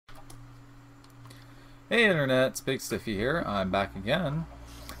Hey Internet, it's Big Stiffy here. I'm back again,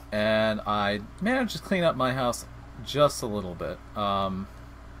 and I managed to clean up my house just a little bit.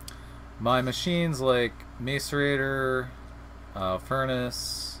 My machines like macerator,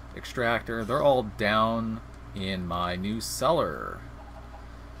 furnace, extractor, they're all down in my new cellar.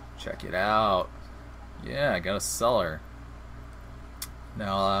 Check it out. Yeah, I got a cellar.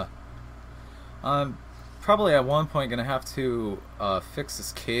 Now, I'm probably at one point gonna have to fix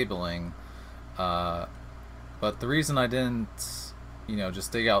this cabling. Uh, But the reason I didn't,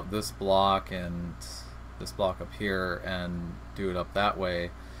 just dig out this block and this block up here and do it up that way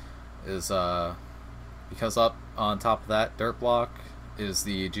is because up on top of that dirt block is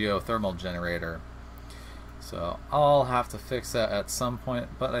the geothermal generator. So I'll have to fix that at some point,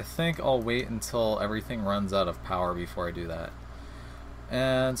 but I think I'll wait until everything runs out of power before I do that.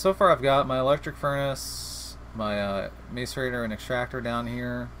 And so far I've got my electric furnace, my macerator and extractor down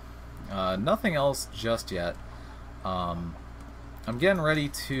here. Nothing else just yet. I'm getting ready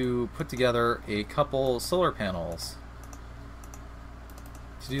to put together a couple solar panels.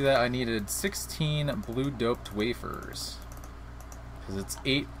 To do that, I needed 16 blue doped wafers, because it's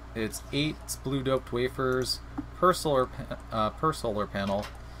eight blue doped wafers per solar panel,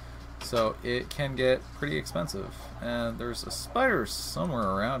 so it can get pretty expensive. And there's a spider somewhere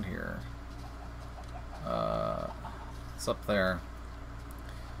around here. It's up there.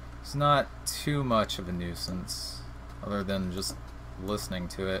 It's not too much of a nuisance, other than just listening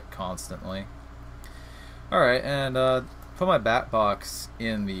to it constantly. Alright, and put my bat box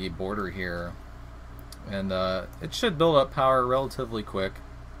in the border here, and it should build up power relatively quick.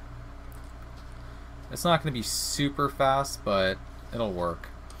 It's not going to be super fast, but it'll work.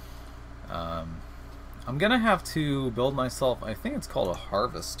 I'm going to have to build myself, I think it's called a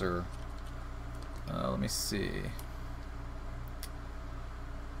harvester. Let me see.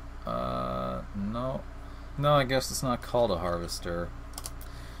 No, I guess it's not called a harvester.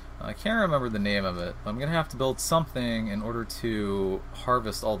 I can't remember the name of it. I'm gonna have to build something in order to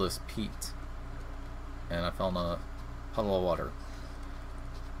harvest all this peat. And I fell in a puddle of water.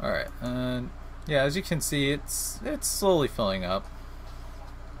 Alright, and yeah, as you can see, it's slowly filling up.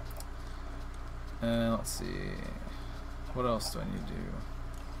 And let's see, what else do I need to do?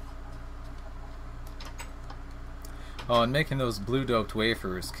 Oh, and making those blue doped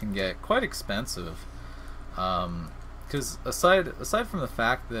wafers can get quite expensive. Because aside from the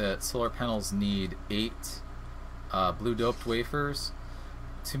fact that solar panels need 8 blue doped wafers,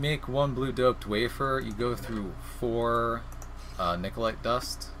 to make one blue doped wafer, you go through 4 nickelite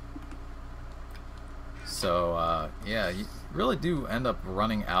dust. So yeah, you really do end up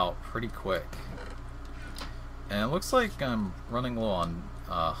running out pretty quick. And it looks like I'm running low on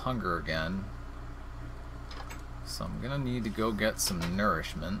hunger again. So I'm gonna need to go get some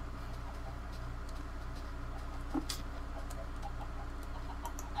nourishment.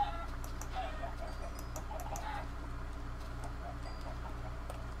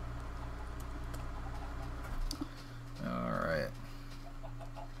 Alright.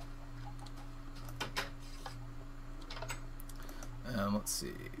 And let's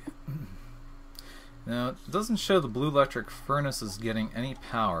see. Now, it doesn't show the blue electric furnace is getting any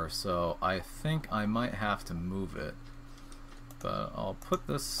power, so I think I might have to move it. But I'll put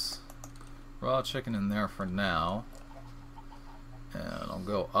this raw chicken in there for now. And I'll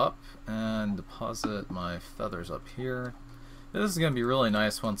go up and deposit my feathers up here. This is going to be really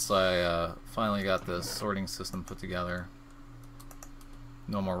nice once I finally got this sorting system put together.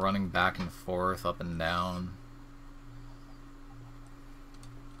 No more running back and forth, up and down.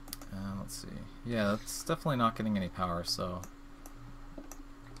 Let's see. Yeah, that's definitely not getting any power, so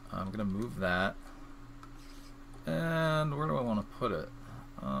I'm gonna move that. And where do I want to put it?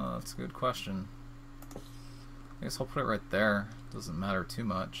 That's a good question. I guess I'll put it right there. Doesn't matter too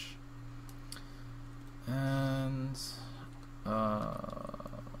much. And let's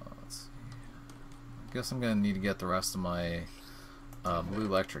see. I guess I'm gonna need to get the rest of my blue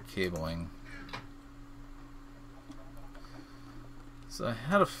electric cabling. So I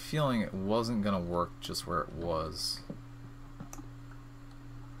had a feeling it wasn't going to work just where it was.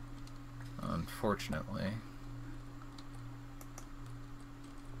 Unfortunately.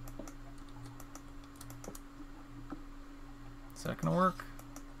 Is that going to work?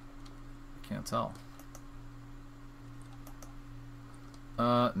 I can't tell.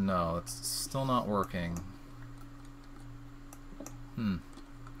 No, it's still not working.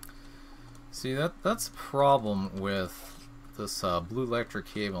 See, that's a problem with this blue electric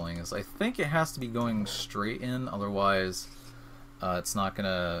cabling, is I think it has to be going straight in, otherwise it's not going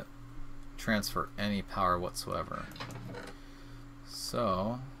to transfer any power whatsoever.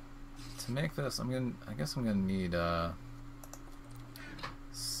 So to make this, I guess I'm gonna need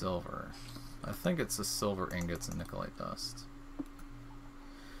silver. I think it's the silver ingots and nickelite dust.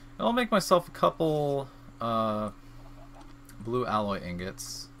 And I'll make myself a couple blue alloy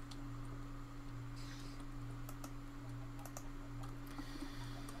ingots.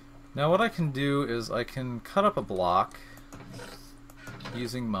 Now what I can do is I can cut up a block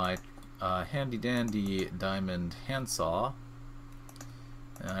using my handy dandy diamond handsaw.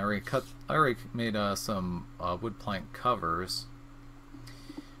 And I already made some wood plank covers.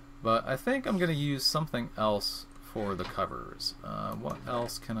 But I think I'm going to use something else for the covers. What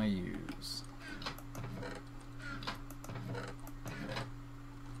else can I use?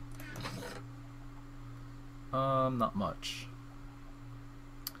 Not much.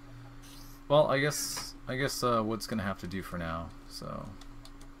 Well, I guess wood's going to have to do for now. So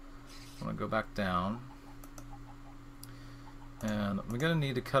I'm going to go back down. And I'm going to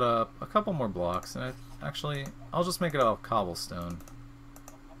need to cut up a couple more blocks. And I'll just make it out of cobblestone.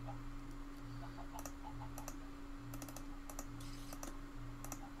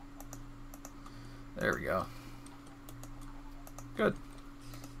 There we go. Good.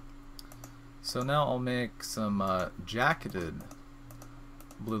 So now I'll make some jacketed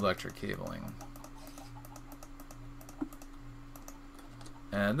blue electric cabling.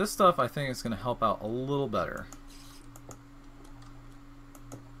 And this stuff I think is going to help out a little better.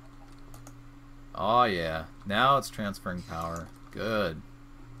 Oh yeah, now it's transferring power. Good.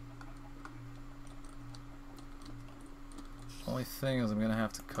 Only thing is I'm going to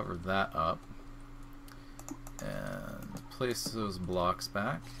have to cover that up. And place those blocks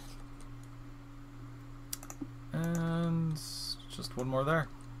back. And just one more there.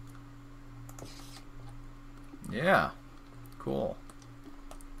 Yeah. Cool.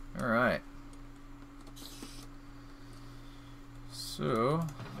 Alright. So,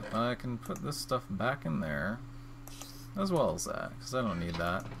 I can put this stuff back in there. As well as that, because I don't need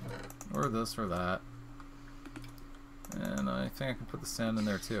that. Or this or that. And I think I can put the sand in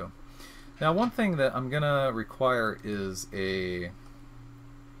there too. Now one thing that I'm going to require is a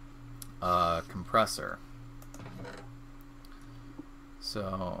compressor.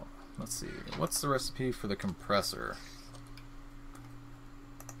 So let's see, what's the recipe for the compressor?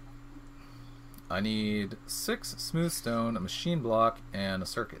 I need 6 smooth stone, a machine block, and a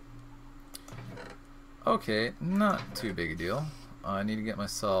circuit. Okay, not too big a deal. I need to get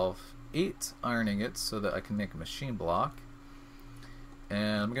myself 8 iron ingots so that I can make a machine block.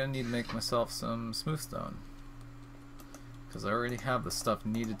 And I'm going to need to make myself some smooth stone, because I already have the stuff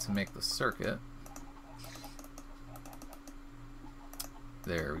needed to make the circuit.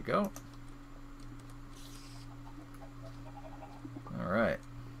 There we go. Alright.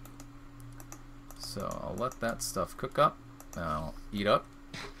 So I'll let that stuff cook up. I'll eat up.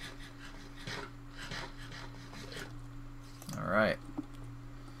 Alright.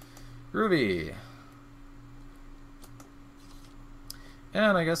 Groovy.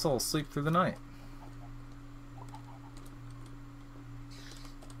 And I guess I'll sleep through the night.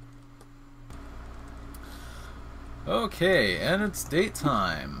 Okay, and it's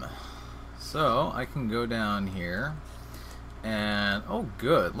daytime. So I can go down here and oh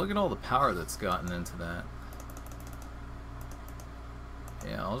good, look at all the power that's gotten into that.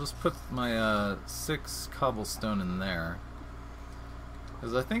 Yeah, I'll just put my 6 cobblestone in there,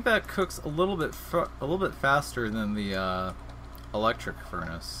 because I think that cooks a little bit faster than the electric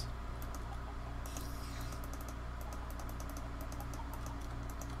furnace.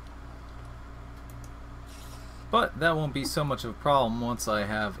 But that won't be so much of a problem once I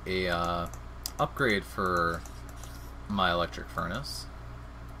have a upgrade for my electric furnace.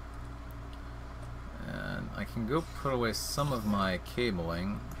 And I can go put away some of my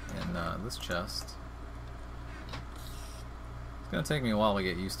cabling in this chest. It's gonna take me a while to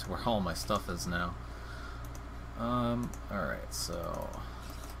get used to where all my stuff is now. Alright, so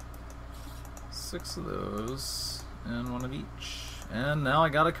 6 of those and 1 of each. And now I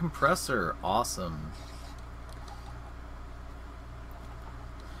got a compressor. Awesome.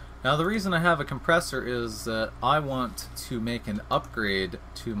 Now the reason I have a compressor is that I want to make an upgrade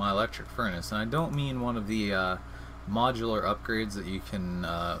to my electric furnace. And I don't mean one of the modular upgrades that you can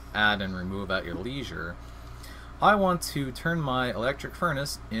add and remove at your leisure. I want to turn my electric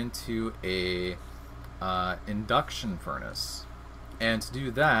furnace into a induction furnace. And to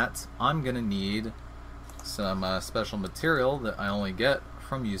do that, I'm going to need some special material that I only get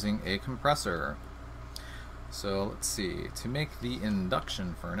from using a compressor. So let's see, to make the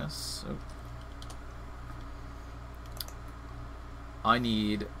induction furnace, I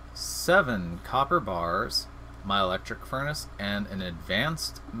need 7 copper bars, my electric furnace, and an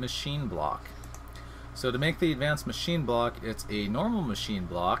advanced machine block. So to make the advanced machine block, it's a normal machine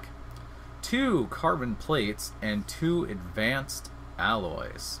block, 2 carbon plates, and 2 advanced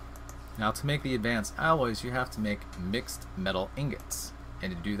alloys. Now to make the advanced alloys, you have to make mixed metal ingots.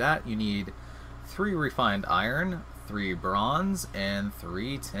 And to do that, you need 3 refined iron, 3 bronze, and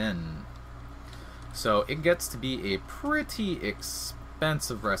 3 tin. So it gets to be a pretty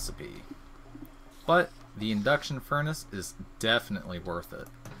expensive recipe. But the induction furnace is definitely worth it.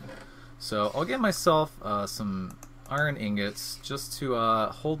 So I'll get myself some iron ingots just to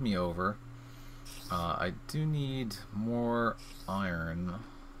hold me over. I do need more iron,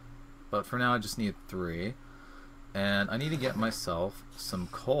 but for now I just need 3. And I need to get myself some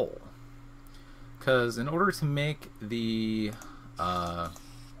coal, because in order to make the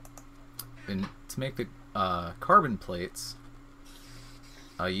carbon plates,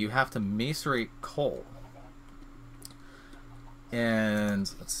 you have to macerate coal. And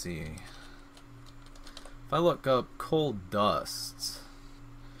let's see, if I look up coal dust,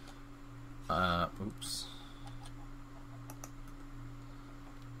 oops.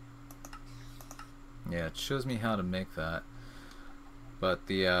 Yeah, it shows me how to make that. But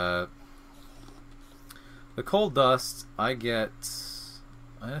the coal dust, I think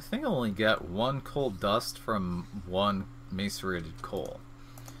I only get 1 coal dust from 1 macerated coal.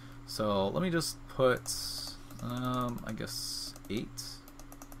 So let me just put, I guess 8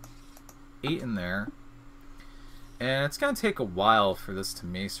 in there. And it's going to take a while for this to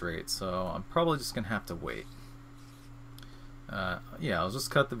macerate, so I'm probably just going to have to wait. Yeah, I'll just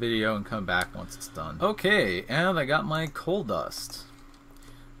cut the video and come back once it's done. Okay, and I got my coal dust.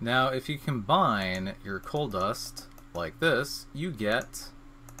 Now, if you combine your coal dust like this, you get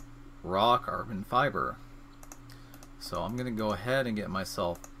raw carbon fiber. So I'm going to go ahead and get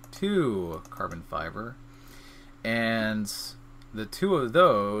myself 2 carbon fiber, and the 2 of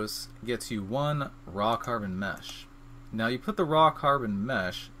those gets you 1 raw carbon mesh. Now you put the raw carbon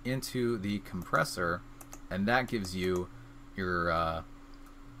mesh into the compressor, and that gives you your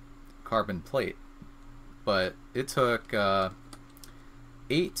carbon plate. But it took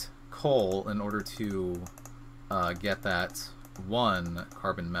 8 coal in order to get that 1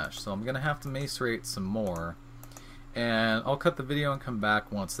 carbon mesh. So I'm gonna have to macerate some more, and I'll cut the video and come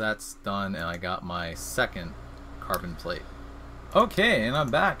back once that's done and I got my 2nd carbon plate. Okay, and I'm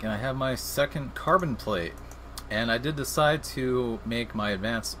back and I have my 2nd carbon plate. And I did decide to make my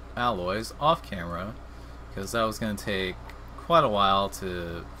advanced alloys off camera, because that was going to take quite a while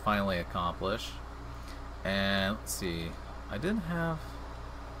to finally accomplish. And let's see, I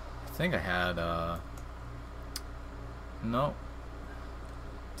think I had, no,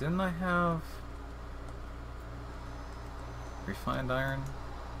 didn't I have refined iron?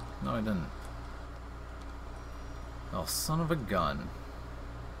 No, I didn't. Oh, son of a gun.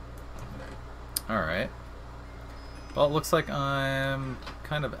 Alright. Well, it looks like I'm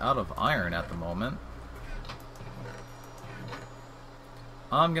kind of out of iron at the moment.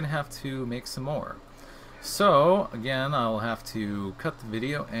 I'm gonna have to make some more. So again, I'll have to cut the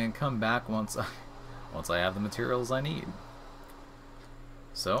video and come back once I have the materials I need.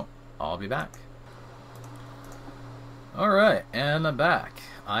 So I'll be back. Alright, and I'm back.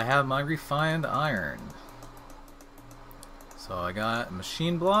 I have my refined iron. So I got a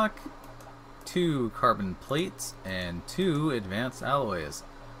machine block, 2 carbon plates, and 2 advanced alloys.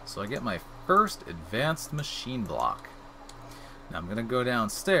 So I get my first advanced machine block. Now I'm gonna go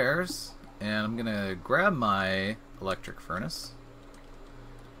downstairs and I'm gonna grab my electric furnace,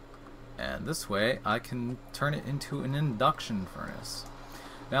 and this way I can turn it into an induction furnace.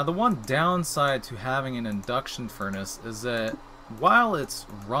 Now the one downside to having an induction furnace is that while it's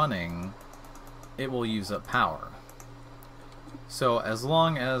running, it will use up power. So as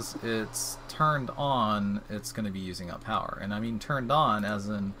long as it's turned on, it's going to be using up power. And I mean turned on as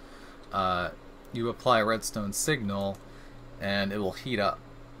in you apply a redstone signal and it will heat up.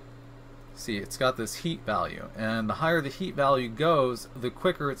 See, it's got this heat value, and the higher the heat value goes, the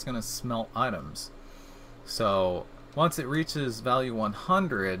quicker it's going to smelt items. So once it reaches value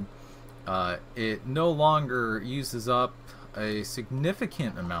 100, it no longer uses up a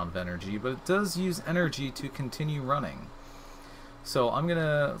significant amount of energy, but it does use energy to continue running. So I'm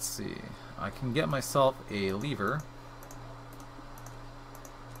gonna, let's see, I can get myself a lever,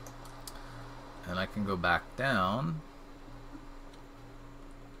 and I can go back down,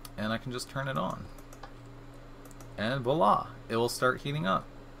 and I can just turn it on, and voila, it will start heating up.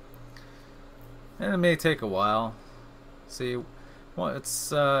 And it may take a while. See, well, it's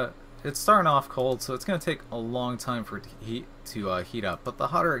starting off cold, so it's gonna take a long time for it to heat up. But the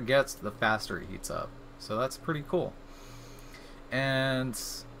hotter it gets, the faster it heats up. So that's pretty cool. And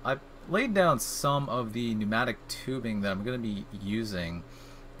I laid down some of the pneumatic tubing that I'm going to be using,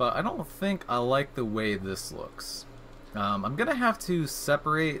 but I don't think I like the way this looks. I'm going to have to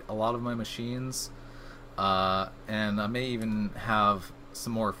separate a lot of my machines, and I may even have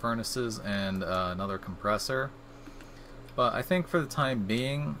some more furnaces and another compressor. But I think for the time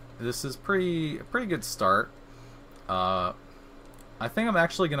being, this is a pretty good start. I think I'm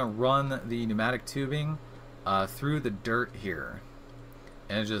actually going to run the pneumatic tubing through the dirt here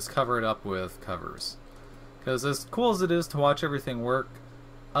and just cover it up with covers. Because as cool as it is to watch everything work,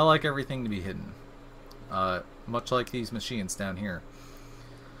 I like everything to be hidden. Much like these machines down here.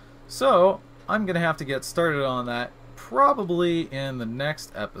 So I'm going to have to get started on that probably in the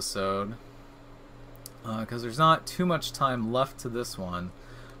next episode, because there's not too much time left to this one.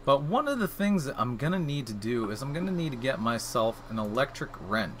 But one of the things that I'm going to need to do is I'm going to need to get myself an electric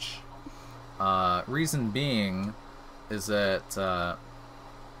wrench. Reason being is that,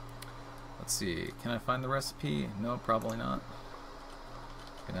 let's see, can I find the recipe? No, probably not.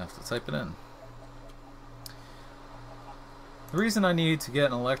 Gonna have to type it in. The reason I need to get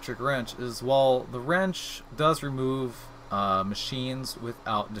an electric wrench is while the wrench does remove machines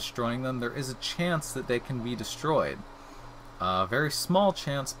without destroying them, there is a chance that they can be destroyed. Very small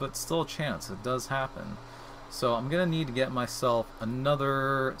chance, but still a chance. It does happen. So I'm going to need to get myself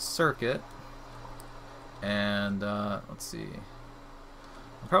another circuit. And let's see.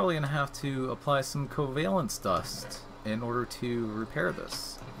 I'm probably going to have to apply some covalence dust in order to repair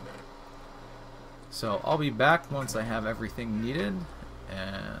this. So I'll be back once I have everything needed,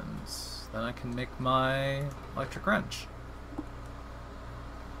 and then I can make my electric wrench.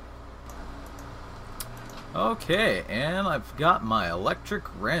 Okay, and I've got my electric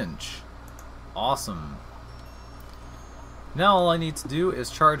wrench. Awesome. Now all I need to do is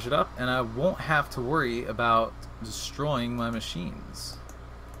charge it up, and I won't have to worry about destroying my machines.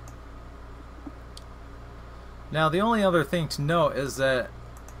 Now the only other thing to note is that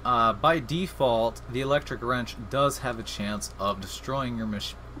by default, the electric wrench does have a chance of destroying your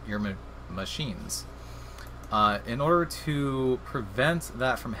machines. In order to prevent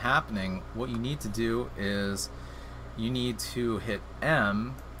that from happening, what you need to do is you need to hit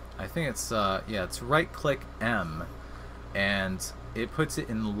M. I think it's yeah, it's right-click M, and it puts it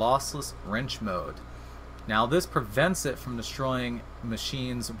in lossless wrench mode. Now this prevents it from destroying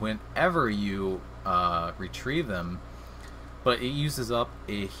machines whenever you retrieve them, but it uses up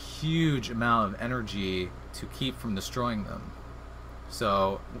a huge amount of energy to keep from destroying them.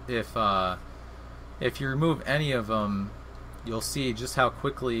 So if you remove any of them, you'll see just how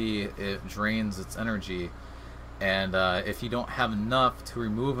quickly it drains its energy. And if you don't have enough to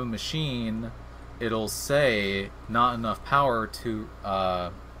remove a machine, it'll say not enough power to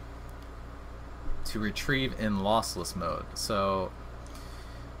retrieve in lossless mode. So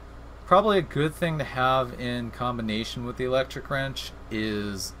probably a good thing to have in combination with the electric wrench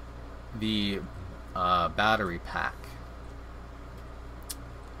is the battery pack,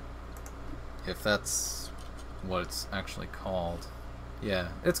 if that's what it's actually called. Yeah,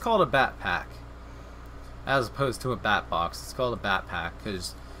 it's called a bat pack as opposed to a bat box. It's called a bat pack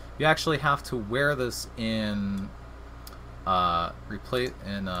because you actually have to wear this in you have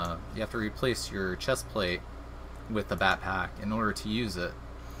to replace your chest plate with the bat pack in order to use it.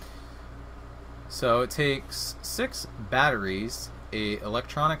 So it takes 6 batteries, a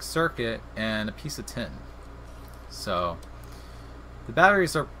electronic circuit, and a piece of tin. So the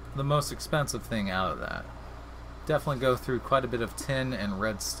batteries are the most expensive thing out of that. Definitely go through quite a bit of tin and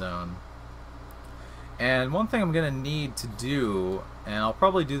redstone. And one thing I'm going to need to do, and I'll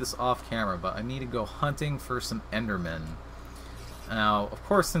probably do this off camera, but I need to go hunting for some Endermen. Now, of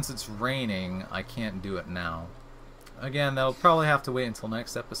course, since it's raining, I can't do it now. Again, that'll probably have to wait until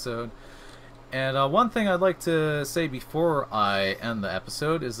next episode. And one thing I'd like to say before I end the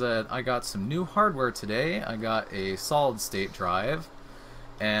episode is that I got some new hardware today. I got a solid-state drive,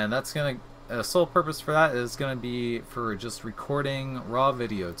 and that's going to, the sole purpose for that is going to be for just recording raw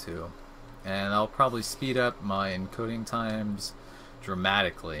video to. And I'll probably speed up my encoding times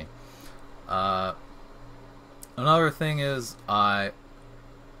dramatically. Another thing is,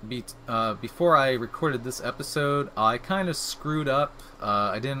 before I recorded this episode, I kind of screwed up.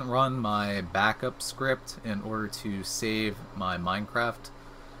 I didn't run my backup script in order to save my Minecraft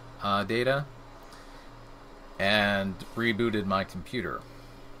data, and rebooted my computer.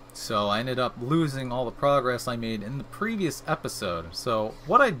 So I ended up losing all the progress I made in the previous episode. So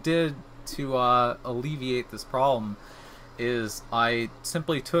what I did to alleviate this problem is I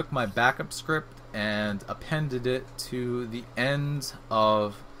simply took my backup script and appended it to the end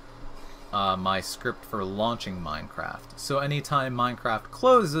of my script for launching Minecraft. So anytime Minecraft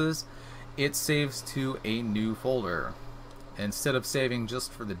closes, it saves to a new folder. Instead of saving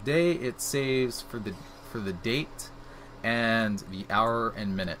just for the day, it saves for the date and the hour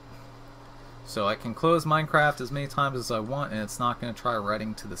and minute. So I can close Minecraft as many times as I want, and it's not going to try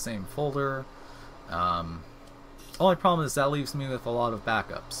writing to the same folder. Only problem is that leaves me with a lot of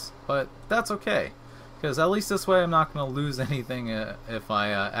backups, but that's okay, because at least this way I'm not going to lose anything if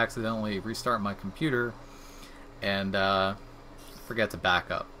I accidentally restart my computer and forget to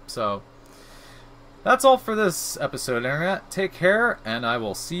back up. So that's all for this episode, Internet. Take care, and I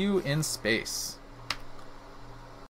will see you in space.